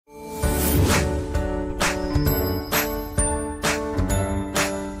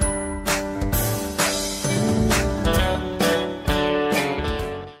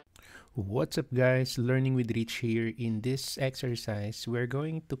What's up guys, Learning with Rich here. In this exercise, we're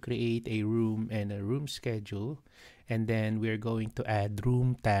going to create a room and a room schedule, and then we're going to add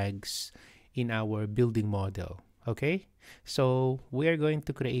room tags in our building model. Okay, so we're going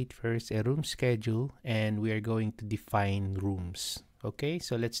to create first a room schedule and we are going to define rooms. Okay,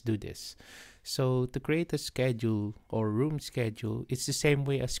 so let's do this. So to create a schedule or room schedule, it's the same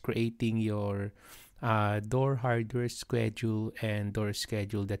way as creating your door hardware schedule and door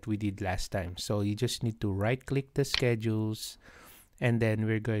schedule that we did last time. So you just need to right click the schedules and then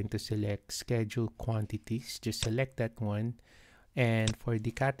we're going to select schedule quantities. Just select that one, and for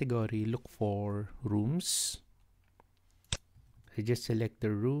the category, look for rooms. So just select the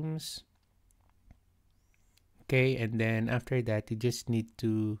rooms. Okay, and then after that you just need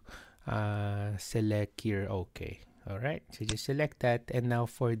to select here okay. Alright, so just select that, and now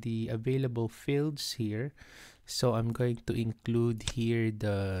for the available fields here, so I'm going to include here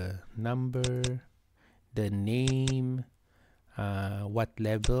the number, the name, what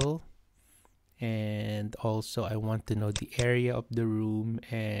level, and also I want to know the area of the room,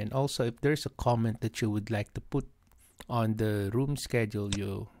 and also if there's a comment that you would like to put on the room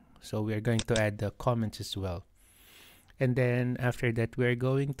schedule, so we're going to add the comments as well. And then after that, we're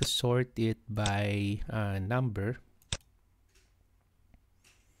going to sort it by number.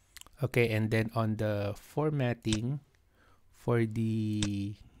 Okay, and then on the formatting for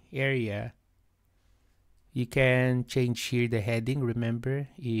the area, you can change here the heading, remember,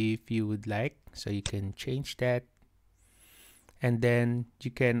 if you would like. So you can change that. And then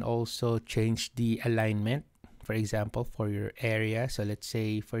you can also change the alignment, for example, for your area. So let's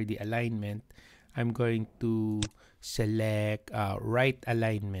say for the alignment, I'm going to select right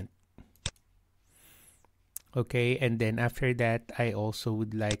alignment. Okay, and then after that, I also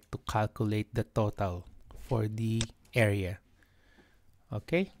would like to calculate the total for the area.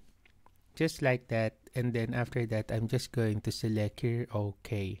 Okay, just like that. And then after that, I'm just going to select here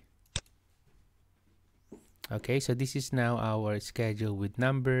okay. Okay, so this is now our schedule with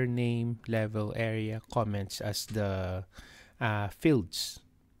number, name, level, area, comments as the fields.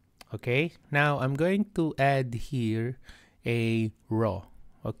 Okay, now I'm going to add here a row.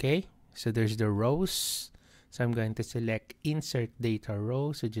 Okay, so there's the rows. So I'm going to select insert data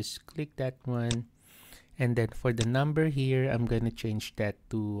row. So just click that one. And then for the number here, I'm going to change that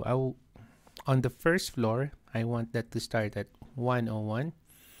to, on the first floor, I want that to start at 101.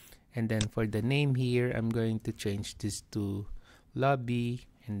 And then for the name here, I'm going to change this to lobby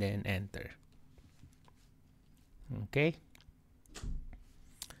and then enter. Okay.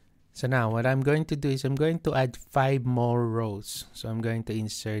 So now what I'm going to do is I'm going to add 5 more rows. So I'm going to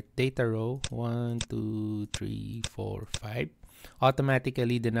insert data row 1, 2, 3, 4, 5.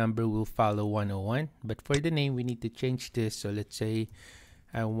 Automatically the number will follow 101. But for the name, we need to change this. So let's say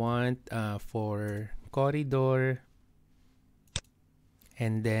I want for corridor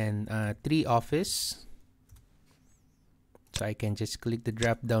and then 3 office. So I can just click the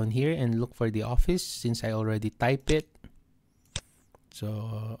drop down here and look for the office since I already typed it.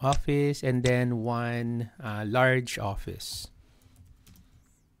 So office, and then 1 large office.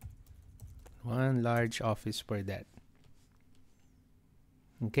 1 large office for that.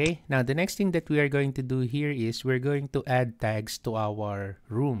 Okay, now the next thing that we are going to do here is we're going to add tags to our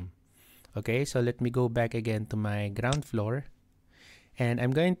room. Okay, so let me go back again to my ground floor. And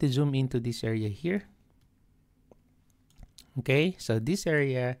I'm going to zoom into this area here. Okay, so this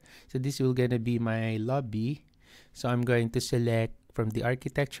area, so this will gonna be my lobby. So I'm going to select from the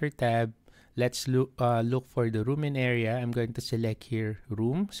architecture tab, let's look for the room and area. I'm going to select here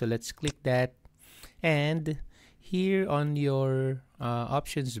room. So let's click that. And here on your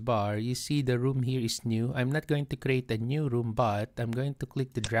options bar, you see the room here is new. I'm not going to create a new room, but I'm going to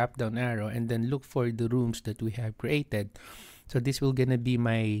click the drop down arrow and then look for the rooms that we have created. So this will gonna be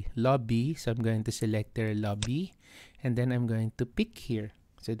my lobby. So I'm going to select their lobby and then I'm going to pick here.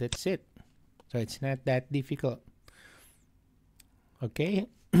 So that's it. So it's not that difficult. Okay,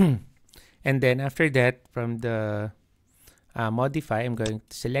 and then after that, from the modify, I'm going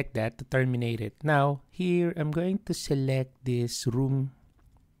to select that to terminate it. Now here I'm going to select this room.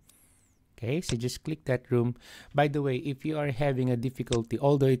 Okay, so just click that room. By the way, if you are having a difficulty,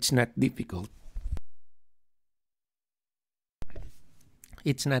 although it's not difficult,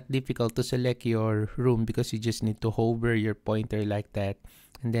 to select your room because you just need to hover your pointer like that,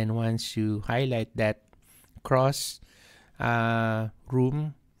 and then once you highlight that cross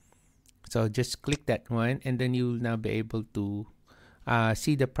room, so just click that one and then you'll now be able to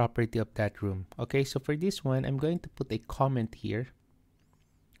see the property of that room. Okay, so for this one, I'm going to put a comment here.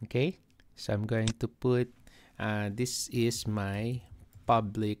 Okay, so I'm going to put this is my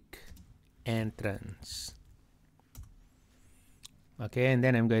public entrance. Okay, and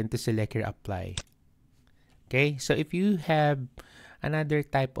then I'm going to select here apply. Okay, so if you have another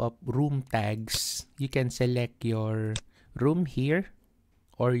type of room tags, you can select your room here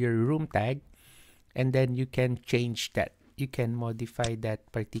or your room tag, and then you can change that. You can modify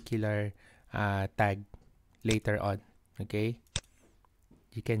that particular tag later on. Okay,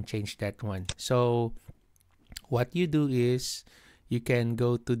 you can change that one. So what you do is you can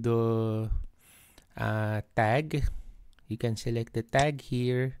go to the tag. You can select the tag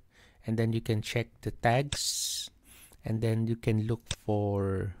here, and then you can check the tags, and then you can look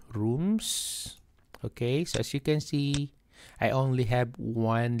for rooms. Okay, so as you can see, I only have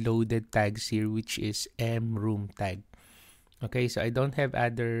one loaded tags here, which is M room tag. Okay, so I don't have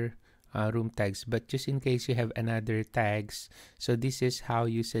other room tags, but just in case you have another tags, so this is how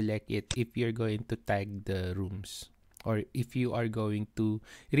you select it if you're going to tag the rooms, or if you are going to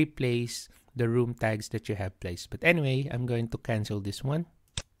replace the room tags that you have placed. But anyway, I'm going to cancel this one,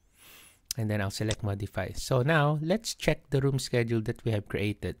 and then I'll select modify. So now let's check the room schedule that we have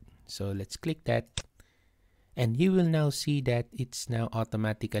created. So let's click that, and you will now see that it's now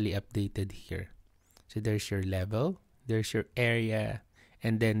automatically updated here. So there's your level, there's your area,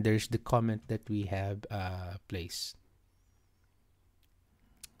 and then there's the comment that we have placed.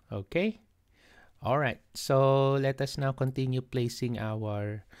 Okay, all right, so let us now continue placing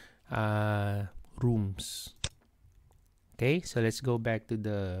our rooms. Okay, so let's go back to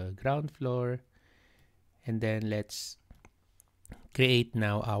the ground floor, and then let's create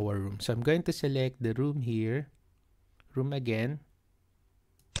now our room. So I'm going to select the room here, room again.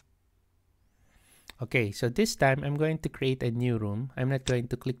 Okay, so this time I'm going to create a new room. I'm not going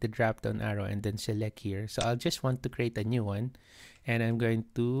to click the drop down arrow and then select here. So I'll just want to create a new one, and I'm going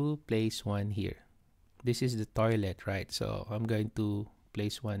to place one here. This is the toilet, right? So I'm going to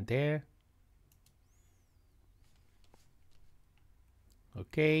place one there.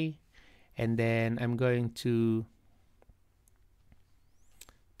 Okay, and then I'm going to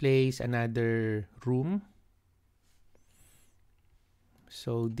place another room.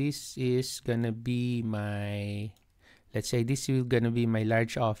 So this is gonna be my, let's say this is gonna be my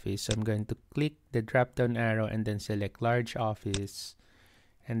large office. So I'm going to click the drop down arrow and then select large office,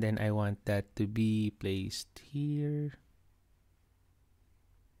 and then I want that to be placed here.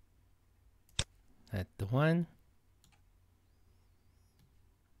 That's the one.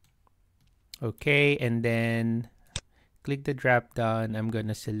 Okay, and then click the drop down. I'm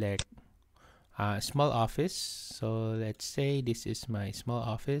gonna select small office. So let's say this is my small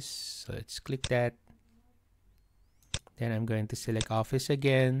office. So let's click that. Then I'm going to select office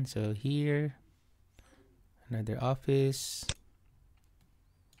again. So here, another office,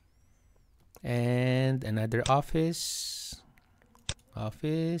 and another office.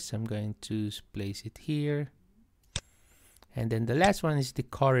 I'm going to place it here. And then the last one is the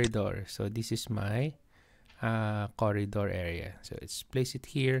corridor. So this is my corridor area. So let's place it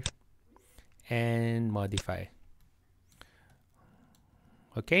here and modify.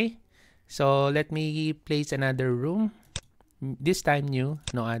 Okay, so let me place another room. This time new,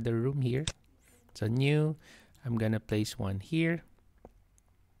 no other room here. So new, I'm gonna place one here,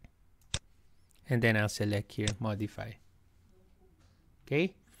 and then I'll select here modify.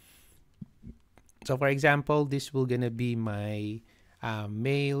 Okay, so for example, this will gonna be my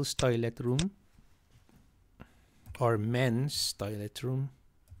male's toilet room or men's toilet room.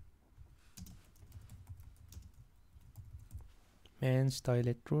 Men's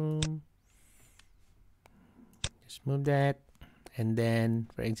toilet room. Just move that. And then,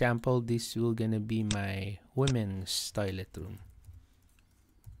 for example, this will gonna be my women's toilet room.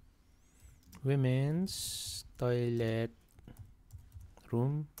 Women's toilet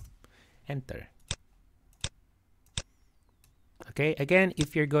room. Enter. Okay, again,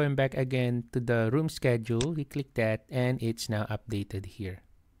 if you're going back again to the room schedule, you click that and it's now updated here.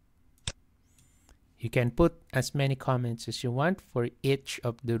 You can put as many comments as you want for each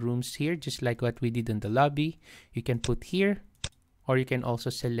of the rooms here, just like what we did in the lobby. You can put here, or you can also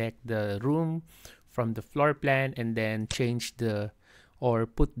select the room from the floor plan and then change the, or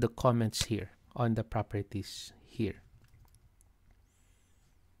put the comments here on the properties here.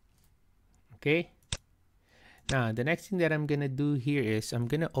 Okay. Now, the next thing that I'm going to do here is I'm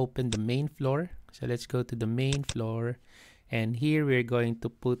going to open the main floor. So let's go to the main floor. And here we're going to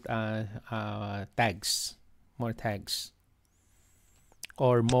put tags, more tags,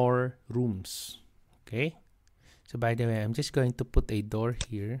 or more rooms. Okay. So by the way, I'm just going to put a door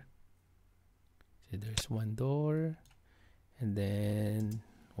here. So there's one door, and then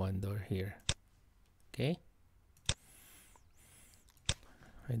one door here. Okay.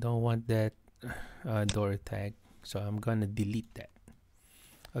 I don't want that door tag. So I'm gonna delete that.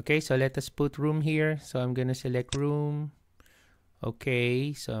 Okay, so let us put room here. So I'm gonna select room.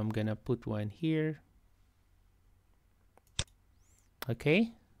 Okay, so I'm gonna put one here.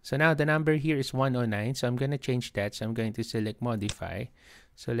 Okay, so now the number here is 109. So I'm gonna change that. So I'm going to select modify.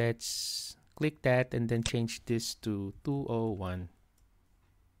 So let's click that and then change this to 201.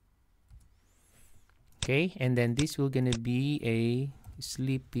 Okay, and then this will gonna be a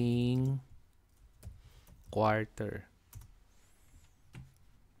sleeping quarter.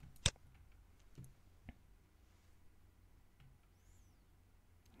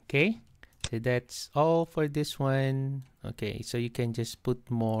 Okay, so that's all for this one. Okay, so you can just put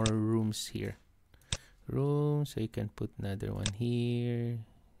more rooms here. Rooms, so you can put another one here,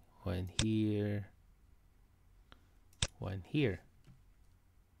 one here, one here.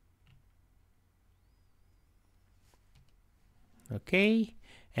 Okay,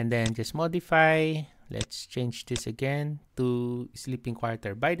 and then just modify. Let's change this again to sleeping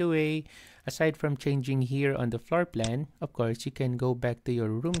quarter. By the way, aside from changing here on the floor plan, of course, you can go back to your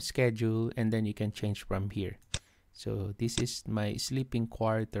room schedule and then you can change from here. So this is my sleeping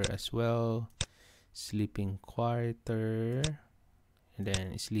quarter as well. Sleeping quarter, and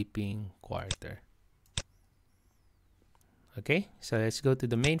then sleeping quarter. Okay, so let's go to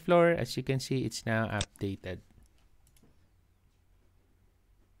the main floor. As you can see, it's now updated.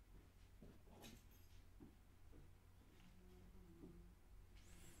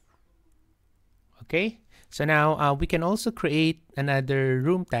 Okay, so now we can also create another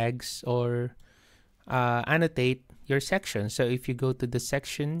room tags or annotate your section. So if you go to the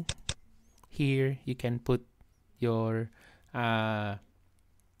section here, you can put your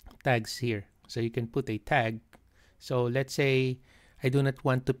tags here. So you can put a tag. So let's say I do not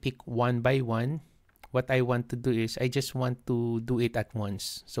want to pick one by one. What I want to do is I just want to do it at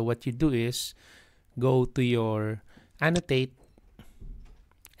once. So what you do is go to your annotate,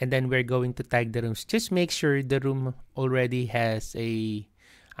 and then we're going to tag the rooms. Just make sure the room already has a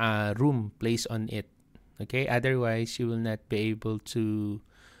room placed on it. Okay, otherwise you will not be able to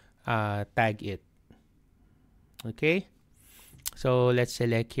tag it. Okay, so let's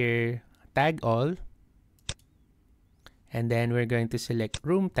select here tag all, and then we're going to select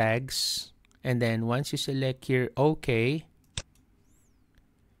room tags, and then once you select here okay.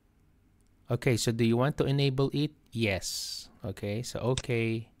 Okay, so do you want to enable it? Yes. Okay, so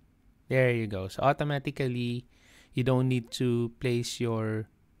okay, there you go. So automatically you don't need to place your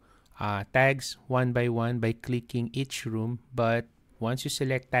tags one by one by clicking each room, but once you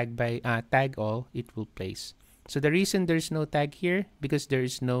select tag all, it will place. So the reason there's no tag here, because there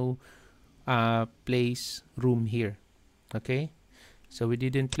is no place room here. Okay, so we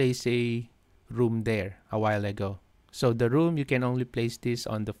didn't place a room there a while ago. So the room, you can only place this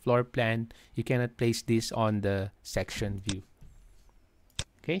on the floor plan. You cannot place this on the section view.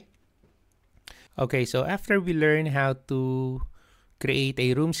 Okay. Okay, so after we learn how to create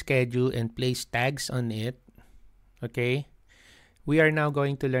a room schedule and place tags on it, okay, we are now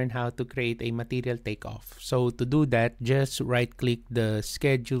going to learn how to create a material takeoff. So to do that, just right click the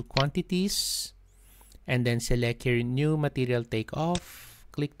schedule quantities and then select your new material takeoff.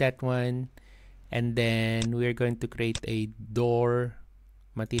 Click that one, and then we're going to create a door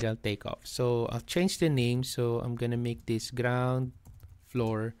material takeoff. So I'll change the name. So I'm going to make this ground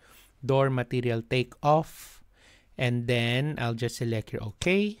floor door material takeoff, and then I'll just select your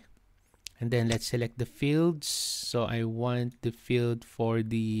OK, and then let's select the fields. So I want the field for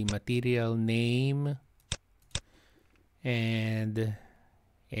the material name and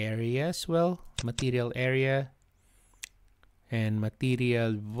area as well, material area and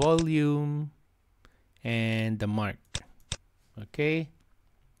material volume and the mark. Okay,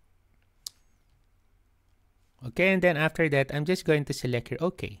 and then after that I'm just going to select here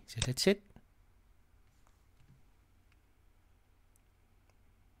OK. So that's it.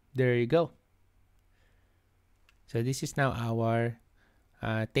 There you go. So this is now our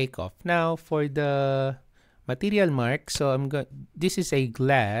takeoff. Now for the material mark, so this is a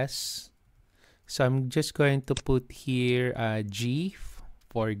glass, so I'm just going to put here G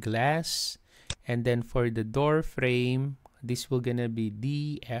for glass, and then for the door frame, this will gonna be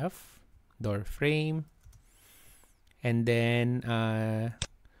DF, door frame, and then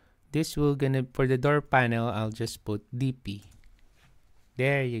this will gonna, for the door panel, I'll just put DP.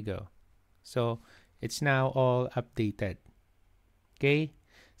 There you go. So it's now all updated. Okay,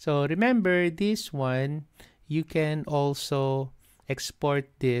 so remember this one, you can also export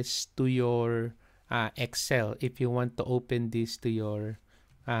this to your Excel if you want to open this to your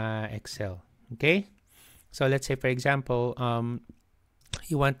Excel. Okay, so let's say for example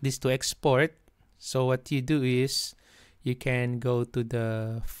you want this to export. So what you do is you can go to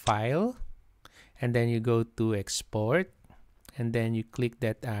the file and then you go to export and then you click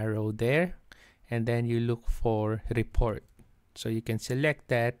that arrow there and then you look for report. So you can select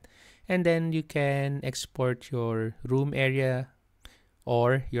that and then you can export your room area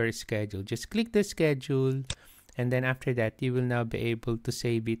or your schedule. Just click the schedule and then after that you will now be able to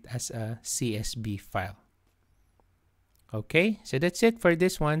save it as a CSV file. Okay, so that's it for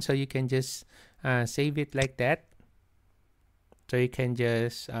this one. So you can just save it like that. So you can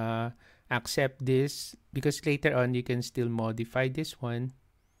just accept this because later on you can still modify this one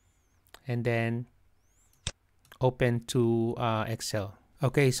and then open to Excel.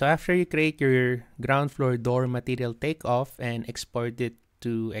 Okay, so after you create your ground floor door material takeoff and export it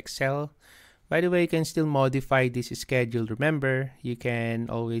to Excel, by the way, you can still modify this schedule. Remember, you can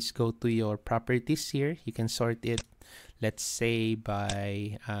always go to your properties here. You can sort it, let's say,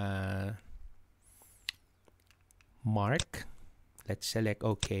 by mark. Let's select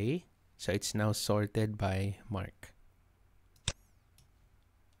OK. So it's now sorted by mark.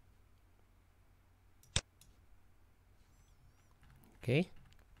 Okay.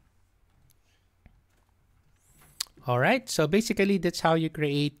 All right. So basically, that's how you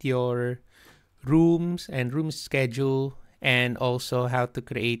create your rooms and room schedule, and also how to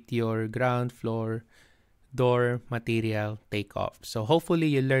create your ground floor door material takeoff. So hopefully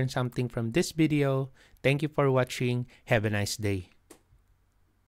you learned something from this video. Thank you for watching. Have a nice day.